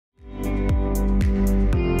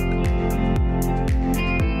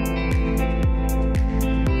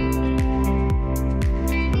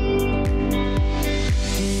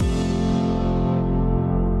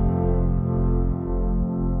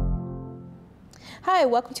Hi,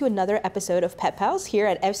 welcome to another episode of Pet Pals here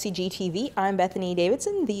at FCG-TV. I'm Bethany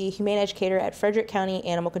Davidson, the Humane Educator at Frederick County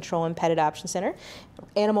Animal Control and Pet Adoption Center.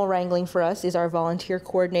 Animal wrangling for us is our volunteer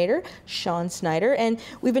coordinator, Sean Snyder, and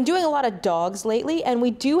we've been doing a lot of dogs lately, and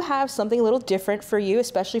we do have something a little different for you,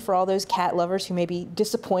 especially for all those cat lovers who may be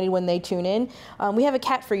disappointed when they tune in. We have a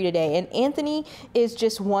cat for you today, and Anthony is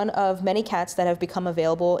just one of many cats that have become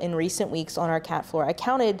available in recent weeks on our cat floor. I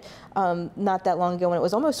counted not that long ago, and it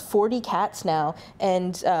was almost 40 cats now,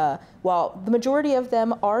 and while the majority of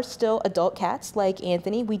them are still adult cats like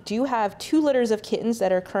Anthony, we do have 2 litters of kittens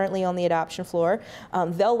that are currently on the adoption floor.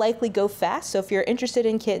 They'll likely go fast, so if you're interested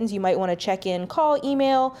in kittens, you might want to check in, call,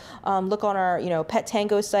 email, look on our Pet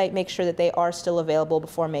Tango site, make sure that they are still available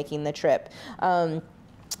before making the trip.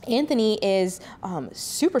 Anthony is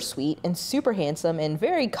super sweet and super handsome and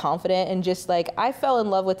very confident, and just like I fell in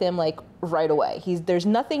love with him like right away. There's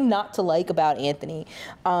nothing not to like about Anthony.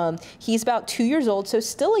 He's about 2 years old, so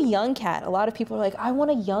still a young cat. A lot of people are like, I want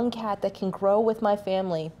a young cat that can grow with my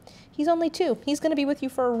family. He's only 2. He's going to be with you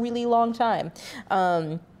for a really long time.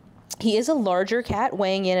 He is a larger cat,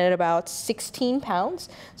 weighing in at about 16 pounds,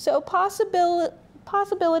 so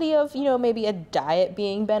possibility of maybe a diet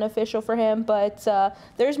being beneficial for him, but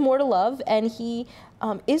there's more to love, and he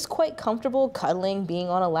is quite comfortable cuddling, being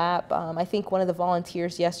on a lap. I think one of the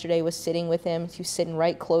volunteers yesterday was sitting with him. He was sitting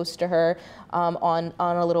right close to her on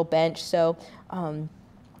a little bench, so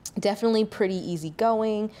definitely pretty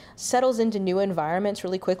easygoing, settles into new environments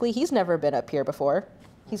really quickly. He's never been up here before.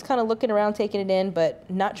 He's kind of looking around, taking it in, but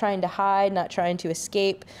not trying to hide, not trying to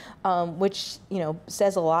escape, which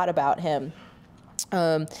says a lot about him.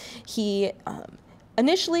 He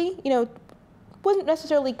initially, wouldn't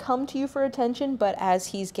necessarily come to you for attention, but as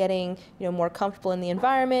he's getting, more comfortable in the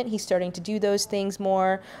environment, he's starting to do those things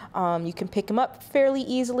more. You can pick him up fairly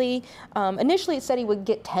easily. Initially, it said he would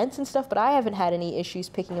get tense and stuff, but I haven't had any issues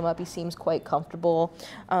picking him up. He seems quite comfortable.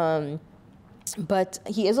 But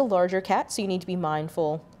he is a larger cat, so you need to be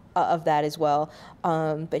mindful of that as well.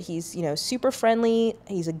 But he's, super friendly.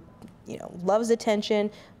 He's loves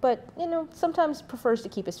attention, but, sometimes prefers to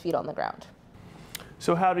keep his feet on the ground.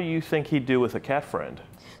 So how do you think he'd do with a cat friend?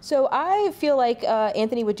 So I feel like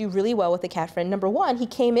Anthony would do really well with a cat friend. Number one, he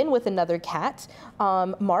came in with another cat,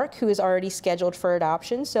 Mark, who is already scheduled for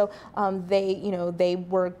adoption. So they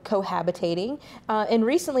were cohabitating. And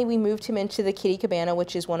recently we moved him into the kitty cabana,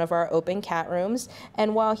 which is one of our open cat rooms.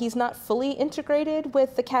 And while he's not fully integrated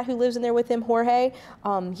with the cat who lives in there with him, Jorge,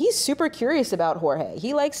 he's super curious about Jorge.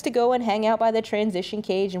 He likes to go and hang out by the transition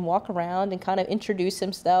cage and walk around and kind of introduce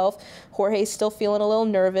himself. Jorge's still feeling a little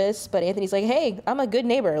nervous, but Anthony's like, hey, I'm a good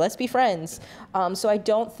neighbor. Let's be friends. So I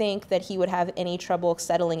don't think that he would have any trouble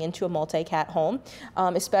settling into a multi-cat home,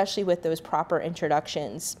 especially with those proper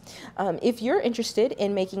introductions. If you're interested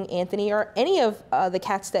in making Anthony or any of the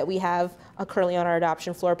cats that we have currently on our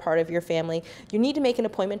adoption floor part of your family, you need to make an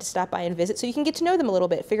appointment to stop by and visit so you can get to know them a little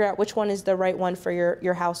bit, figure out which one is the right one for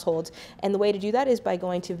your household. And the way to do that is by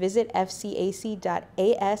going to visit fcac.as.me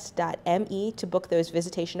to book those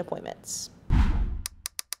visitation appointments.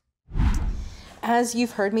 As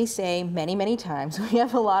you've heard me say many, many times, we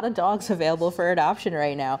have a lot of dogs available for adoption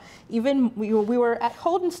right now. Even we were at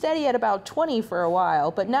holding steady at about 20 for a while,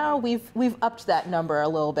 but now we've upped that number a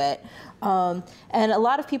little bit. And a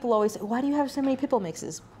lot of people always say, why do you have so many pit bull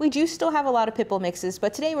mixes? We do still have a lot of pit bull mixes,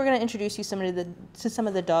 but today we're going to introduce you to some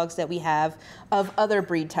of the dogs that we have of other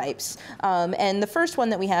breed types. And the first one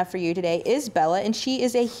that we have for you today is Bella, and she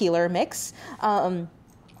is a healer mix.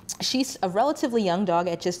 She's a relatively young dog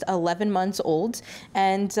at just 11 months old,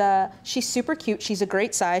 and she's super cute. She's a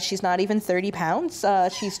great size. She's not even 30 pounds.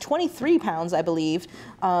 She's 23 pounds, I believe.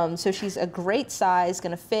 So she's a great size,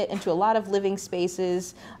 going to fit into a lot of living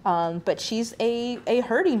spaces, but she's a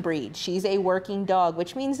herding breed. She's a working dog,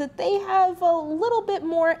 which means that they have a little bit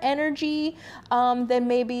more energy than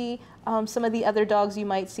maybe some of the other dogs you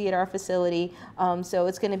might see at our facility. So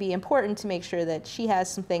it's going to be important to make sure that she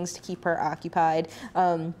has some things to keep her occupied.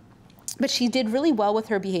 But she did really well with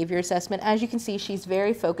her behavior assessment. As you can see, she's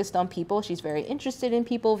very focused on people. She's very interested in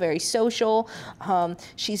people, very social.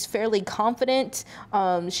 She's fairly confident.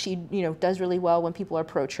 She does really well when people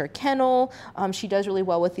approach her kennel. She does really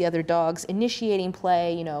well with the other dogs, initiating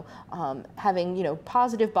play, having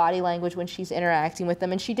positive body language when she's interacting with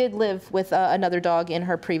them. And she did live with another dog in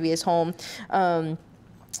her previous home.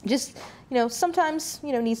 Just sometimes,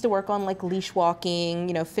 needs to work on like leash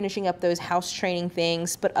walking, finishing up those house training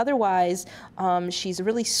things. But otherwise, she's a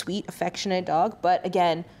really sweet, affectionate dog. But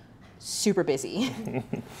again, super busy.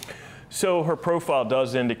 So her profile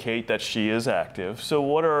does indicate that she is active. So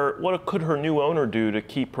what could her new owner do to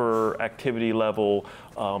keep her activity level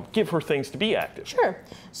give her things to be active? Sure.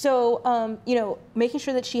 So, you know, making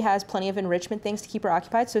sure that she has plenty of enrichment things to keep her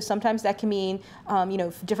occupied. So sometimes that can mean, you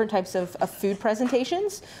know, different types of food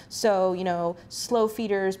presentations. So, you know, slow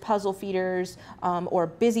feeders, puzzle feeders, or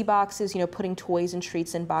busy boxes, you know, putting toys and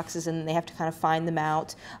treats in boxes and they have to kind of find them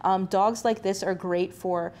out. Dogs like this are great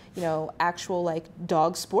for, you know, actual like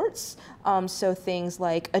dog sports. So things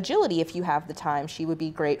like agility, if you have the time, she would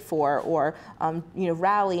be great for, or, you know,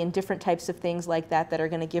 rally and different types of things like that that are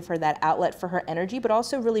going to give her that outlet for her energy, but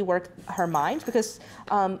also really work her mind, because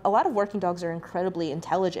a lot of working dogs are incredibly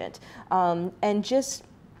intelligent. And just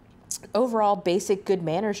overall basic good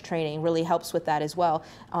manners training really helps with that as well.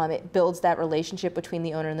 It builds that relationship between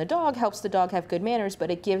the owner and the dog, helps the dog have good manners, but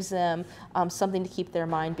it gives them something to keep their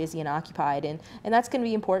mind busy and occupied. And that's going to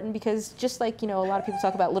be important, because just like, you know, a lot of people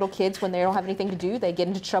talk about little kids, when they don't have anything to do, they get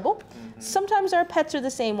into trouble. Sometimes our pets are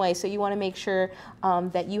the same way, so you want to make sure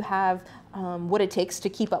that you have what it takes to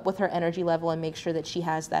keep up with her energy level and make sure that she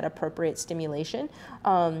has that appropriate stimulation.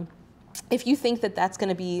 If you think that that's going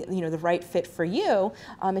to be, you know, the right fit for you,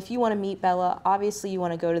 if you want to meet Bella, obviously you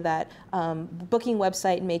want to go to that booking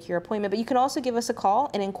website and make your appointment. But you can also give us a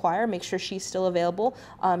call and inquire, make sure she's still available,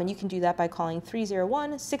 and you can do that by calling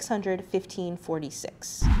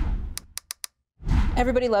 301-600-1546.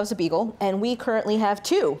 Everybody loves a beagle, and we currently have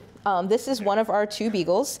two. This is one of our two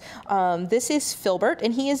beagles. This is Filbert,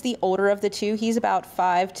 and he is the older of the two. He's about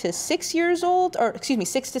 5 to 6 years old, or excuse me,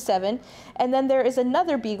 6 to 7. And then there is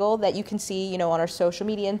another beagle that you can see, you know, on our social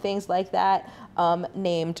media and things like that,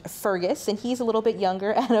 named Fergus, and he's a little bit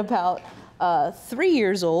younger at about 3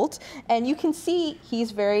 years old, and you can see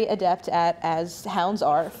he's very adept at, as hounds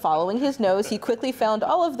are, following his nose. He quickly found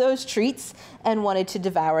all of those treats and wanted to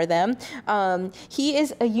devour them. He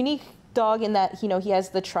is a unique dog in that, you know, he has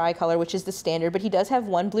the tricolor, which is the standard, but he does have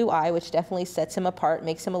one blue eye, which definitely sets him apart,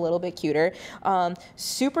 makes him a little bit cuter.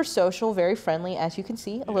 Super social, very friendly, as you can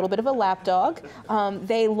see, a little bit of a lap dog.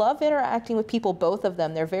 They love interacting with people, both of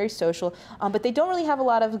them. They're very social, but they don't really have a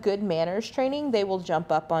lot of good manners training. They will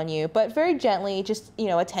jump up on you, but very gently, just, you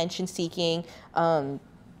know, attention seeking.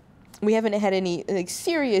 We haven't had any like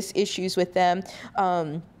serious issues with them.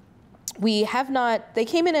 We have not, they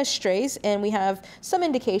came in as strays, and we have some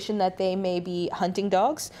indication that they may be hunting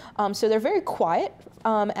dogs. So they're very quiet,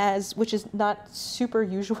 which is not super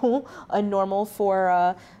usual and normal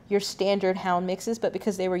for your standard hound mixes, but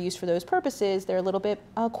because they were used for those purposes, they're a little bit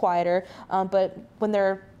quieter. But when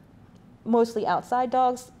they're mostly outside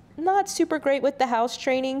dogs, not super great with the house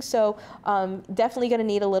training, so definitely going to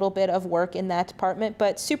need a little bit of work in that department,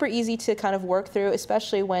 but super easy to kind of work through,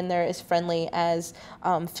 especially when they're as friendly as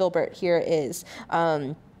Filbert here is.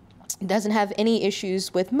 Doesn't have any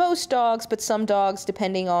issues with most dogs, but some dogs,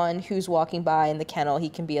 depending on who's walking by in the kennel, he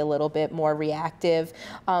can be a little bit more reactive.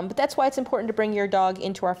 But that's why it's important to bring your dog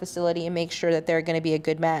into our facility and make sure that they're going to be a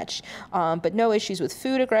good match. But no issues with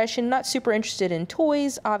food aggression, not super interested in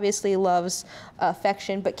toys, obviously loves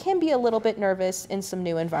affection, but can be a little bit nervous in some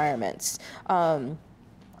new environments. On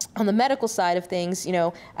the medical side of things, you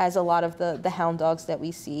know, as a lot of the hound dogs that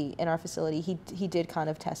we see in our facility, he did kind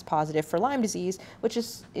of test positive for Lyme disease, which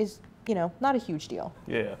is you know, not a huge deal.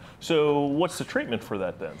 Yeah. So what's the treatment for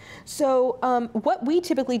that then? So what we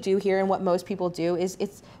typically do here, and what most people do, is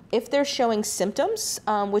if they're showing symptoms,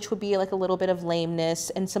 which would be like a little bit of lameness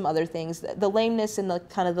and some other things. The lameness and the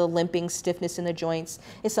kind of the limping, stiffness in the joints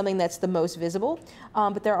is something that's the most visible.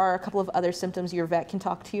 But there are a couple of other symptoms your vet can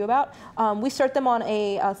talk to you about. We start them on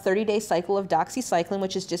a 30-day cycle of doxycycline,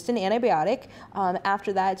 which is just an antibiotic.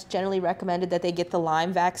 After that, it's generally recommended that they get the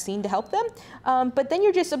Lyme vaccine to help them. But then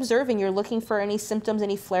you're just observing. You're looking for any symptoms,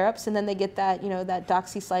 any flare-ups, and then they get that, you know, that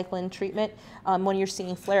doxycycline treatment when you're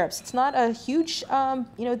seeing flare-ups. It's not a huge,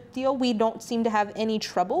 you know, deal. We don't seem to have any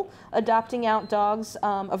trouble adopting out dogs,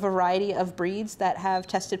 a variety of breeds that have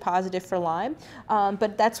tested positive for Lyme.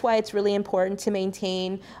 But that's why it's really important to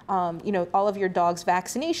maintain, you know, all of your dog's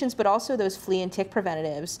vaccinations, but also those flea and tick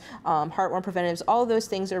preventatives, heartworm preventatives. All of those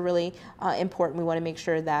things are really important. We want to make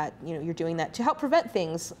sure that, you know, you're doing that to help prevent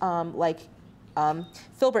things like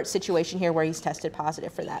Filbert's situation here, where he's tested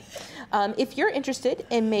positive for that. If you're interested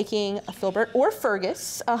in making a Filbert or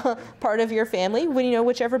Fergus part of your family, when, you know,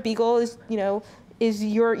 whichever beagle is, you know, is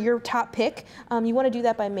your top pick, you want to do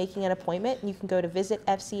that by making an appointment, and you can go to visit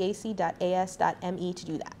fcac.as.me to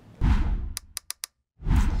do that.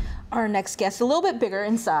 Our next guest, a little bit bigger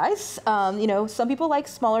in size. You know, some people like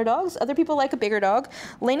smaller dogs, other people like a bigger dog.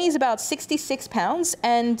 Lainey's about 66 pounds,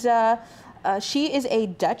 and She is a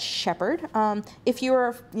Dutch Shepherd. If you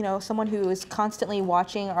are, someone who is constantly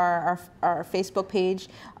watching our Facebook page,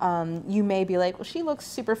 you may be like, well, she looks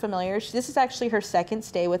super familiar. This is actually her second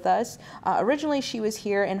stay with us. Originally, she was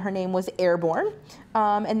here and her name was Airborne.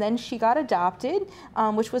 And then she got adopted,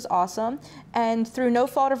 which was awesome. And through no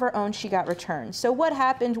fault of her own, she got returned. So what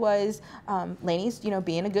happened was Lainey's,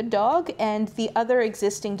 being a good dog, and the other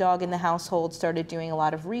existing dog in the household started doing a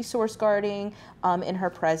lot of resource guarding in her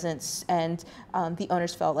presence. And the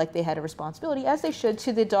owners felt like they had a responsibility, as they should,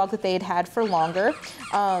 to the dog that they had had for longer.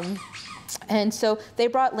 And so they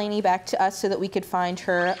brought Lainey back to us so that we could find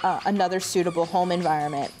her another suitable home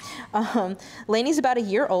environment. Lainey's about a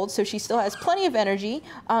year old, so she still has plenty of energy.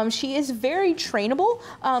 She is very trainable,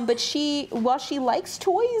 but while she likes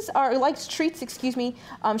toys, or likes treats, excuse me,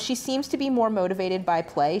 she seems to be more motivated by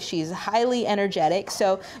play. She's highly energetic.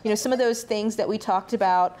 So, some of those things that we talked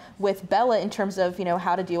about with Bella in terms of,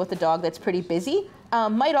 how to deal with a dog that's pretty busy,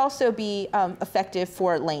 might also be effective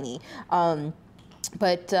for Lainey.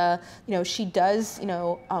 But she does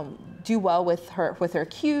do well with her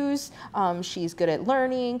cues. She's good at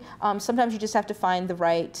learning. Sometimes you just have to find the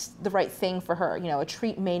right thing for her. A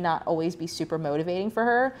treat may not always be super motivating for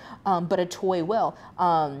her, but a toy will.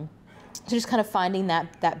 So just kind of finding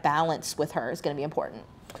that balance with her is going to be important.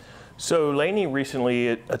 So Lainey recently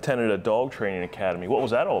attended a dog training academy. What was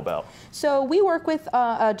that all about? So we work with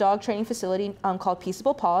a dog training facility called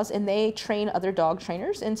Peaceable Paws, and they train other dog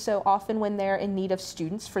trainers. And so often when they're in need of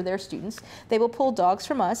students for their students, they will pull dogs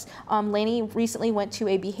from us. Lainey recently went to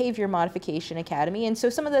a behavior modification academy. And so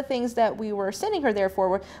some of the things that we were sending her there for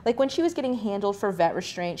were, like when she was getting handled for vet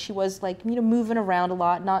restraint, she was like, moving around a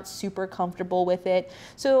lot, not super comfortable with it.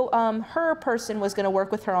 So her person was going to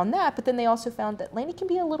work with her on that. But then they also found that Lainey can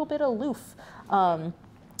be a little bit aloof,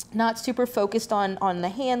 not super focused on the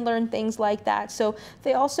handler and things like that. So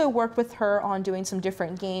they also worked with her on doing some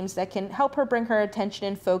different games that can help her bring her attention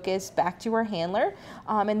and focus back to her handler.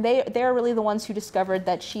 And they're really the ones who discovered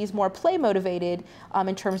that she's more play motivated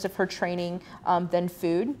in terms of her training than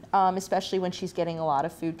food, especially when she's getting a lot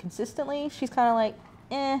of food consistently. She's kind of like,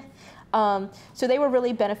 eh. So they were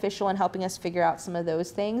really beneficial in helping us figure out some of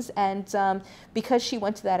those things. And because she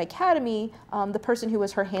went to that academy, the person who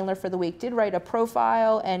was her handler for the week did write a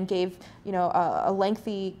profile and gave a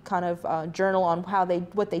lengthy kind of journal on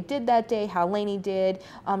what they did that day, how Lainey did,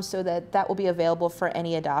 so that will be available for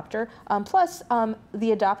any adopter. Plus,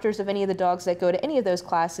 the adopters of any of the dogs that go to any of those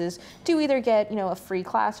classes do either get a free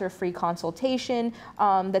class or a free consultation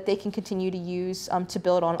that they can continue to use to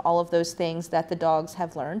build on all of those things that the dogs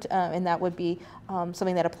have learned. And that would be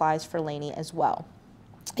something that applies for Lainey as well.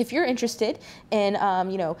 If you're interested in,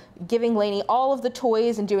 giving Lainey all of the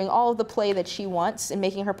toys and doing all of the play that she wants and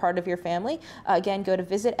making her part of your family, again, go to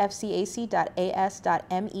visit fcac.as.me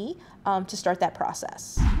to start that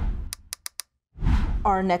process.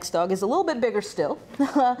 Our next dog is a little bit bigger still,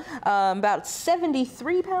 about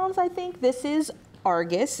 73 pounds, I think. This is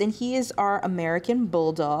Argus, and he is our American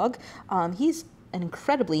Bulldog. He's an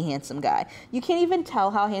incredibly handsome guy. You can't even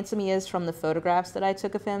tell how handsome he is from the photographs that I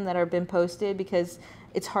took of him that have been posted because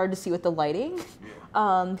it's hard to see with the lighting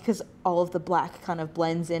because all of the black kind of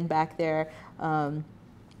blends in back there.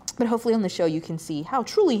 But hopefully on the show you can see how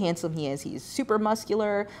truly handsome he is. He's super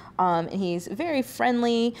muscular, and he's very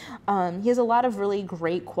friendly. He has a lot of really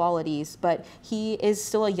great qualities, but he is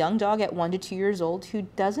still a young dog at 1 to 2 years old who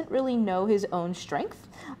doesn't really know his own strength.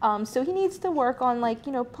 So he needs to work on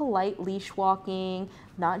polite leash walking,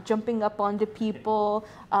 not jumping up onto people,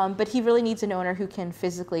 but he really needs an owner who can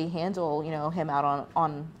physically handle him out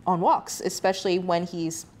on walks, especially when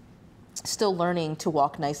he's still learning to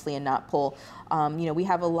walk nicely and not pull. We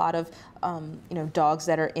have a lot of dogs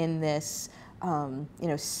that are in this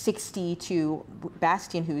 60 to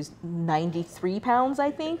Bastian, who's 93 pounds,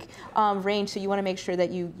 I think, range. So you want to make sure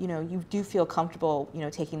that you do feel comfortable,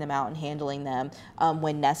 taking them out and handling them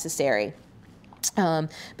when necessary.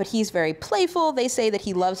 But he's very playful. They say that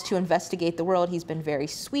he loves to investigate the world. He's been very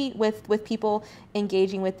sweet with people,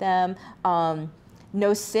 engaging with them.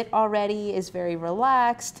 No sit already, is very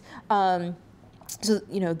relaxed. So,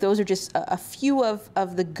 those are just a few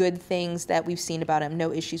of the good things that we've seen about him.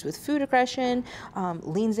 No issues with food aggression,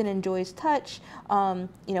 leans in, enjoys touch, a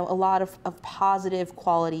lot of positive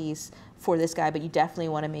qualities for this guy, but you definitely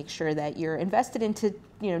want to make sure that you're invested into,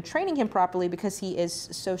 training him properly because he is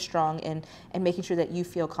so strong and making sure that you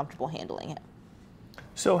feel comfortable handling him.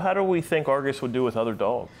 So how do we think Argus would do with other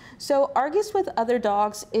dogs? So Argus with other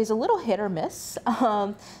dogs is a little hit or miss.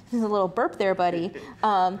 There's a little burp there, buddy.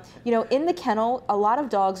 You know, in the kennel, a lot of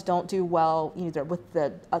dogs don't do well either with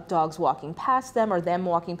the dogs walking past them or them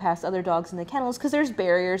walking past other dogs in the kennels because there's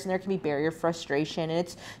barriers and there can be barrier frustration and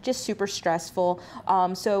it's just super stressful.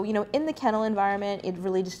 So, you know, in the kennel environment, it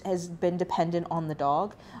really just has been dependent on the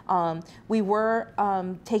dog. We were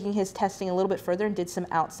taking his testing a little bit further and did some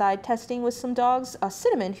outside testing with some dogs.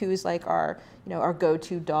 Cinnamon, who's like our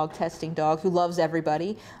go-to dog testing dog who loves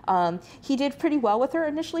everybody. He did pretty well with her.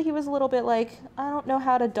 Initially, he was a little bit like, I don't know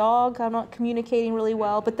how to dog. I'm not communicating really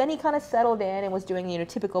well. But then he kind of settled in and was doing, you know,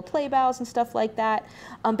 typical play bows and stuff like that.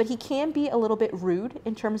 But he can be a little bit rude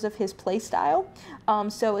in terms of his play style.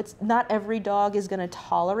 So it's not every dog is going to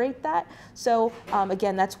tolerate that. So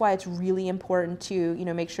again, that's why it's really important to, you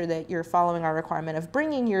know, make sure that you're following our requirement of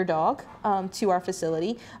bringing your dog to our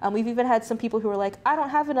facility. We've even had some people who are like, I don't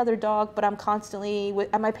have another dog, but I'm constantly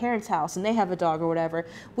at my parents' house and they have a dog or whatever.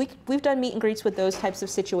 We've done meet and greets with those types of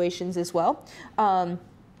situations as well.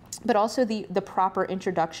 But also the proper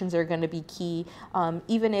introductions are going to be key.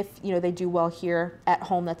 Even if, you know, they do well here at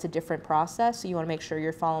home, that's a different process. So you want to make sure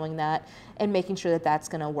you're following that and making sure that that's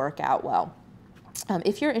going to work out well.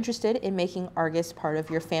 If you're interested in making Argus part of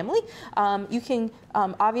your family, you can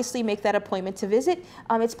obviously make that appointment to visit.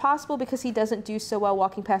 It's possible because he doesn't do so well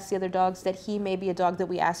walking past the other dogs that he may be a dog that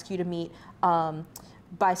we ask you to meet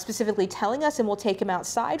by specifically telling us, and we'll take him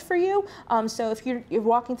outside for you. So if you're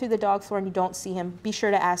walking through the dog floor and you don't see him, be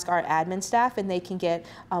sure to ask our admin staff and they can get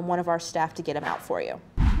one of our staff to get him out for you.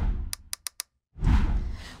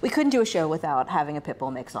 We couldn't do a show without having a pit bull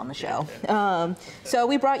mix on the show. So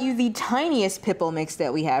we brought you the tiniest pit bull mix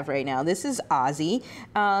that we have right now. This is Ozzy,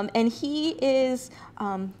 and he is,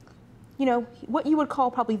 you know, what you would call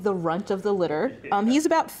probably the runt of the litter. He's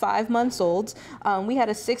about 5 months old. We had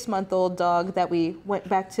a 6-month-old dog that we went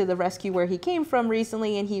back to the rescue where he came from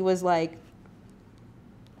recently, and he was like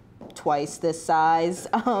twice this size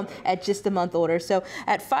at just a month older. So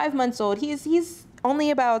at 5 months old, he's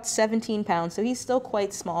only about 17 pounds, so he's still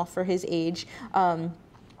quite small for his age.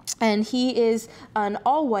 And he is an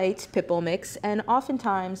all-white pit bull mix, and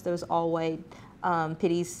oftentimes those all-white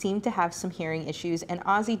pitties seem to have some hearing issues, and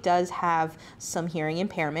Ozzy does have some hearing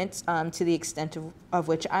impairments to the extent of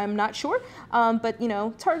which I'm not sure. But, you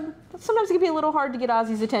know, it's hard. Sometimes it can be a little hard to get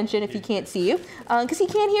Ozzy's attention if he can't see you, because he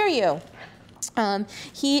can't hear you.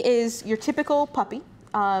 He is your typical puppy.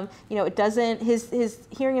 You know, it doesn't, his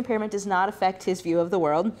hearing impairment does not affect his view of the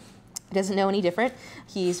world. He doesn't know any different.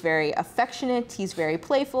 He's very affectionate, he's very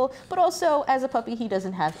playful, but also as a puppy, he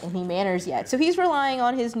doesn't have any manners yet. So he's relying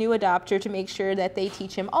on his new adopter to make sure that they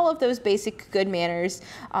teach him all of those basic good manners,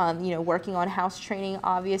 you know, working on house training,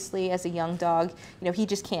 obviously, as a young dog. You know, he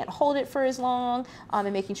just can't hold it for as long,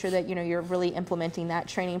 and making sure that, you know, you're really implementing that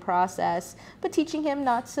training process, but teaching him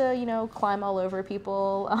not to, you know, climb all over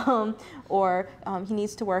people, or he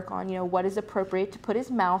needs to work on, you know, what is appropriate to put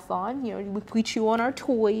his mouth on. You know, we chew on our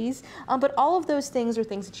toys. But all of those things are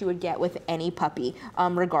things that you would get with any puppy,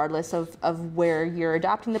 regardless of where you're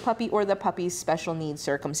adopting the puppy or the puppy's special needs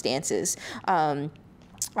circumstances.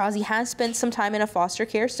 Ozzy has spent some time in a foster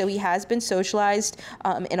care, so he has been socialized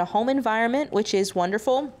in a home environment, which is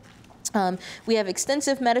wonderful. We have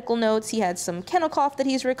extensive medical notes. He had some kennel cough that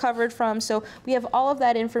he's recovered from, so we have all of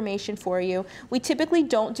that information for you. We typically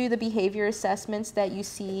don't do the behavior assessments that you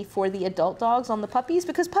see for the adult dogs on the puppies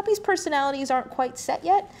because puppies' personalities aren't quite set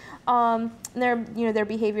yet. Their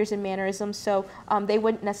behaviors and mannerisms, so they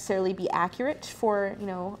wouldn't necessarily be accurate for, you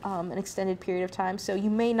know, an extended period of time. So you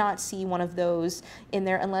may not see one of those in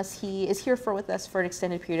there unless he is here with us for an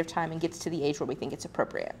extended period of time and gets to the age where we think it's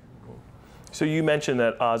appropriate. So you mentioned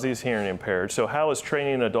that Ozzy's hearing impaired. So how is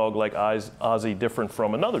training a dog like Ozzy different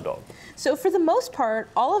from another dog? So for the most part,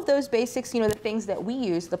 all of those basics, you know, the things that we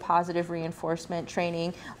use, the positive reinforcement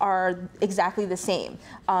training, are exactly the same.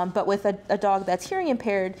 But with a dog that's hearing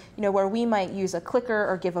impaired, you know, where we might use a clicker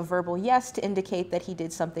or give a verbal yes to indicate that he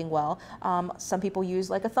did something well, some people use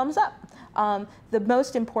like a thumbs up. The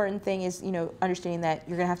most important thing is, you know, understanding that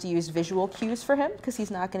you're going to have to use visual cues for him because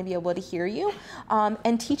he's not going to be able to hear you,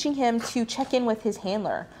 and teaching him to check in with his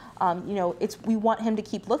handler. You know, we want him to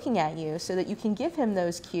keep looking at you so that you can give him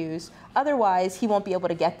those cues. Otherwise, he won't be able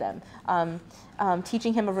to get them.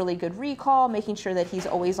 Teaching him a really good recall, making sure that he's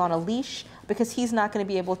always on a leash because he's not going to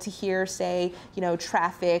be able to hear, say, you know,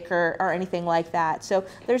 traffic or anything like that. So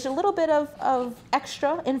there's a little bit of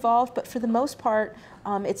extra involved, but for the most part,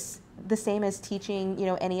 it's the same as teaching, you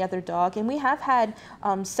know, any other dog. And we have had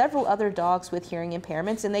several other dogs with hearing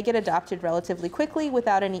impairments, and they get adopted relatively quickly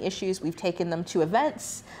without any issues. We've taken them to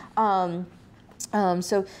events.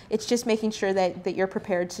 So it's just making sure that you're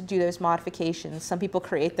prepared to do those modifications. Some people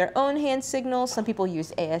create their own hand signals, some people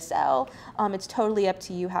use ASL. It's totally up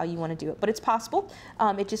to you how you want to do it, but it's possible.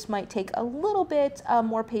 It just might take a little bit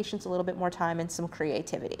more patience, a little bit more time, and some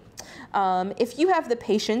creativity. If you have the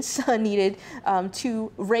patience needed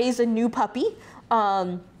to raise a new puppy,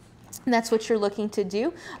 and that's what you're looking to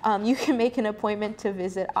do, you can make an appointment to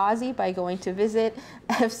visit Ozzy by going to visit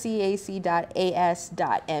fcac.as.me.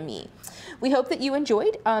 We hope that you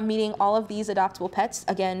enjoyed meeting all of these adoptable pets.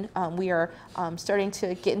 Again, we are starting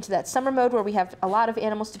to get into that summer mode where we have a lot of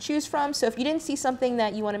animals to choose from. So if you didn't see something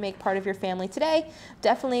that you want to make part of your family today,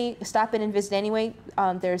 definitely stop in and visit anyway.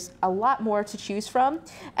 There's a lot more to choose from.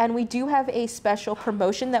 And we do have a special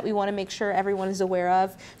promotion that we want to make sure everyone is aware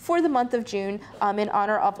of for the month of June in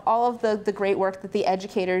honor of all of the great work that the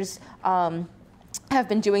educators have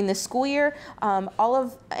been doing this school year.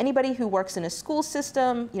 Anybody who works in a school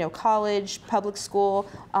system, college, public school,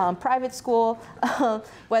 private school,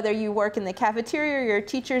 whether you work in the cafeteria, or you're a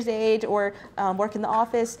teacher's aide, or work in the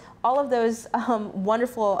office, all of those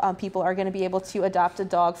wonderful people are going to be able to adopt a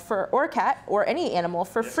dog or a cat or any animal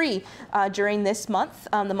for free during this month,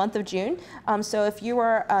 the month of June. So if you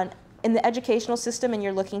are in the educational system and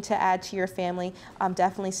you're looking to add to your family,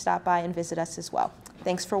 definitely stop by and visit us as well.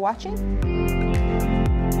 Thanks for watching.